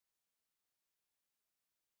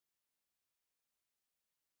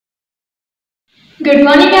Good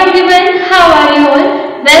morning everyone, how are you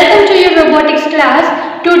all? Welcome to your robotics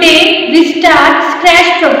class. Today we start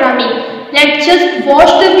scratch programming. Let's just watch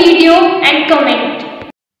the video and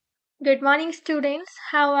comment. Good morning students,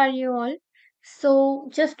 how are you all? So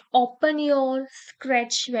just open your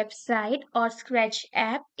Scratch website or Scratch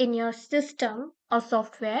app in your system or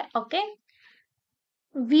software, okay?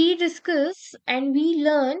 We discuss and we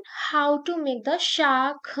learn how to make the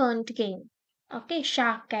shark hunt game. Okay,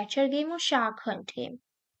 shark catcher game or shark hunt game.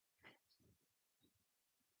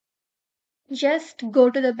 Just go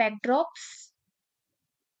to the backdrops,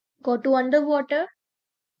 go to underwater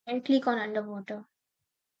and click on underwater.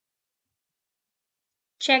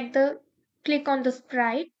 Check the click on the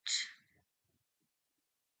sprite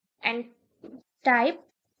and type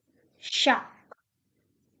shark.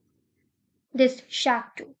 This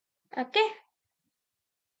shark too. Okay?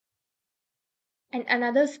 And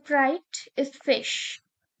another sprite is fish.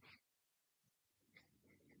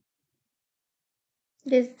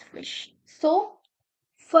 This fish. So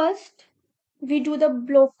first we do the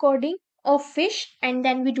block coding of fish and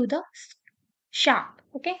then we do the shark.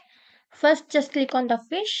 Okay? First just click on the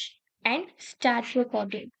fish and start your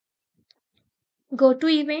coding. Go to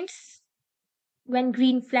events when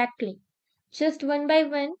green flag click. Just one by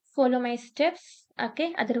one follow my steps,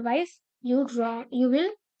 okay? Otherwise you will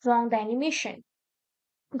wrong the animation.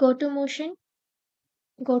 Go to motion,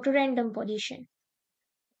 go to random position,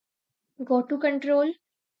 go to control,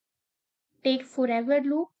 take forever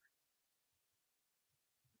loop,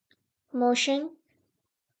 motion,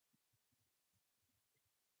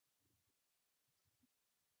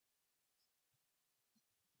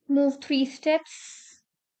 move 3 steps,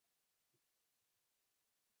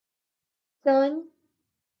 turn,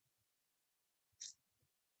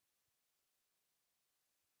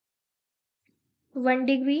 1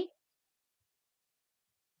 degree,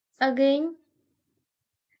 again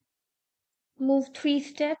move 3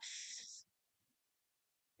 steps,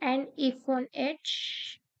 and if on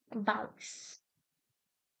edge, bounce.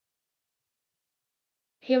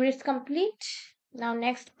 Here is complete. Now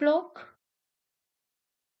next block,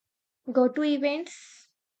 go to events,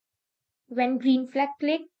 when green flag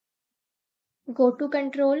click, go to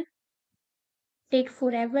control, take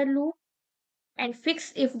forever loop and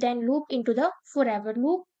fix if then loop into the forever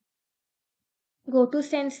loop. Go to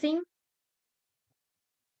sensing,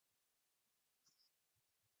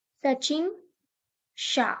 touching,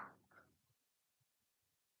 sharp.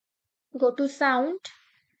 Go to sound,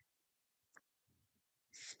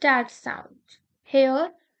 start sound.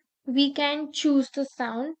 Here we can choose the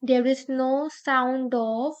sound. There is no sound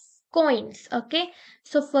of coins. Okay.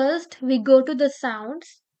 So first we go to the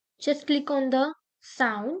sounds. Just click on the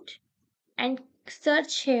sound and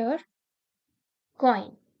search here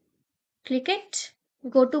coin. Click it.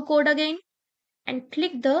 Go to code again and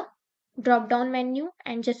click the drop down menu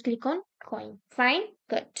and just click on coin. Fine,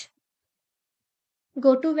 good.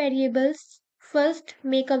 Go to variables. First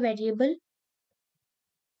make a variable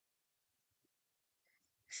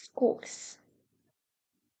scores.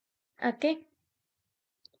 Okay,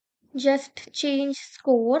 just change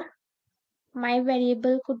score. My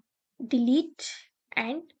variable could delete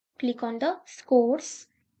and click on the scores.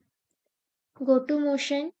 Go to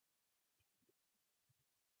motion.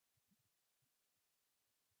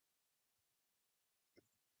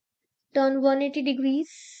 Turn 180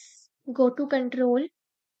 degrees. Go to control.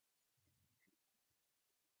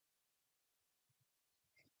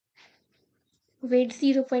 Wait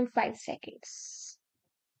 0.5 seconds.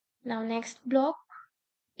 Now next block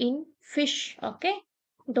in fish. Okay,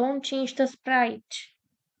 don't change the sprite.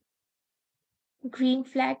 Green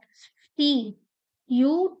flag. See,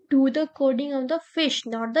 you do the coding of the fish,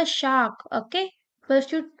 not the shark. Okay,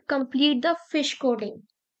 first you complete the fish coding.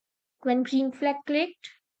 When green flag clicked,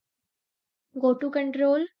 go to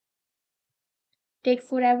control, take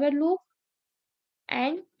forever loop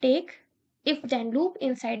and take if then loop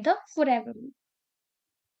inside the forever loop.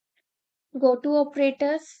 Go to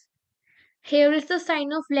operators. Here is the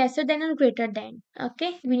sign of lesser than and greater than.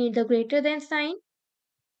 Okay, we need the greater than sign.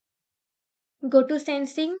 Go to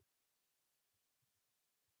sensing,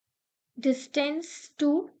 distance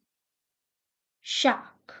to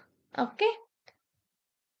shark. Okay,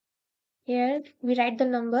 here we write the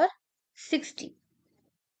number 60.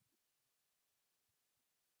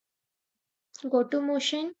 Go to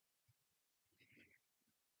motion,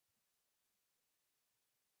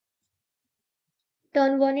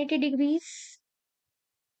 turn 180 degrees,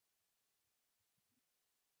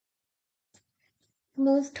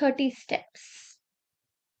 move 30 steps.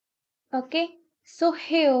 Okay, so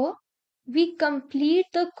here we complete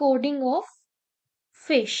the coding of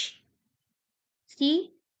fish.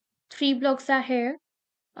 See, three blocks are here.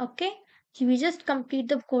 Okay. So we just complete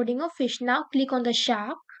the coding of fish. Now click on the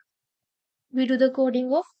shark. We do the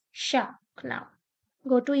coding of shark now.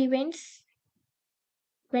 Go to events.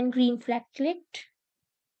 When green flag clicked,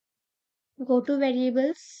 go to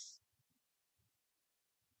variables.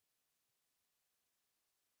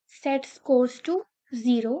 Set scores to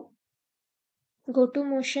 0. Go to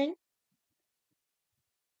motion.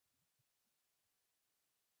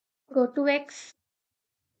 Go to x.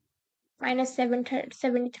 Minus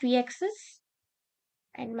 73 x's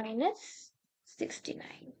and minus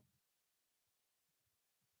 69.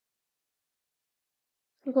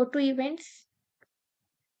 Go to events.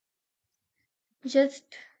 Just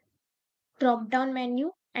drop down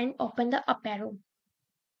menu and open the up arrow.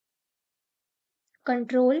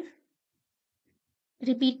 Control.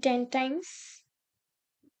 Repeat 10 times.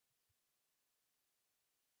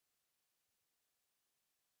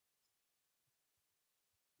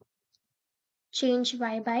 Change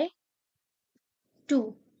y by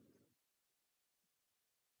 2.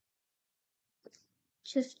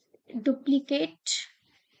 Just duplicate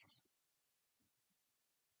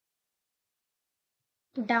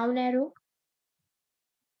down arrow.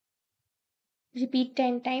 Repeat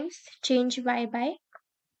 10 times. Change y by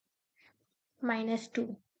minus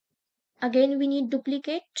 2. Again we need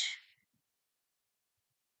duplicate.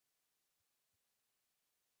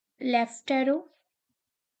 Left arrow.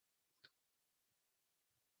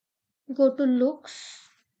 Go to looks.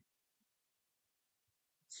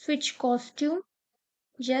 Switch costume.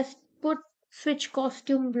 Just put switch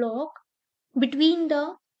costume block between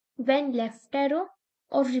the when left arrow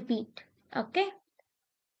or repeat. Okay.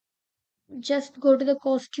 Just go to the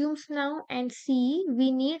costumes now and see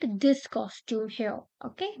we need this costume here.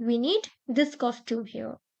 Okay. We need this costume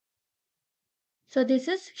here. So this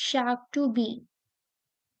is Shark 2B.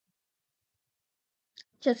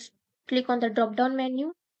 Just click on the drop down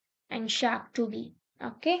menu and Shark 2B.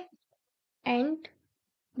 Okay. And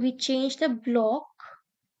we change the block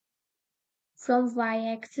from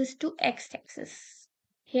y-axis to x-axis.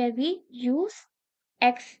 Here we use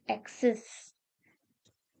x-axis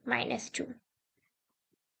minus 2.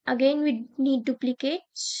 Again we need duplicate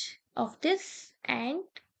of this and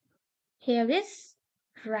here is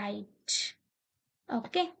right.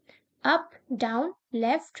 Okay. Up, down,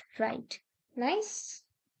 left, right. Nice.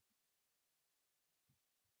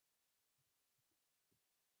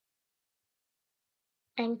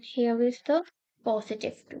 And here is the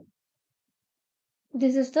positive 2.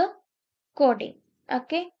 This is the coding.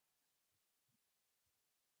 Okay.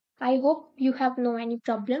 I hope you have no any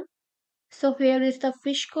problem. So here is the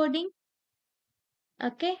fish coding.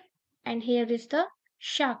 Okay. And here is the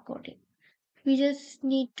shark coding. We just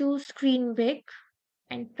need to screen big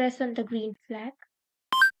and press on the green flag.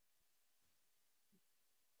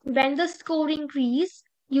 When the score increase,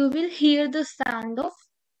 you will hear the sound of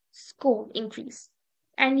score increase.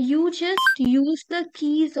 And you just use the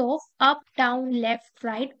keys of up, down, left,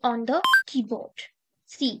 right on the keyboard.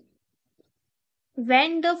 See,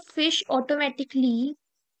 when the fish automatically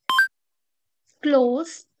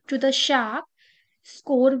close to the shark,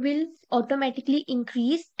 score will automatically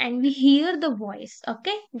increase and we hear the voice.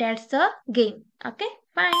 Okay, that's the game. Okay,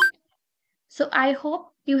 fine. So I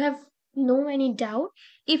hope you have no any doubt.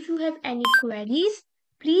 If you have any queries,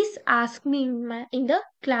 please ask me in the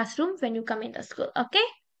classroom when you come in the school. Okay,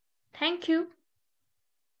 thank you.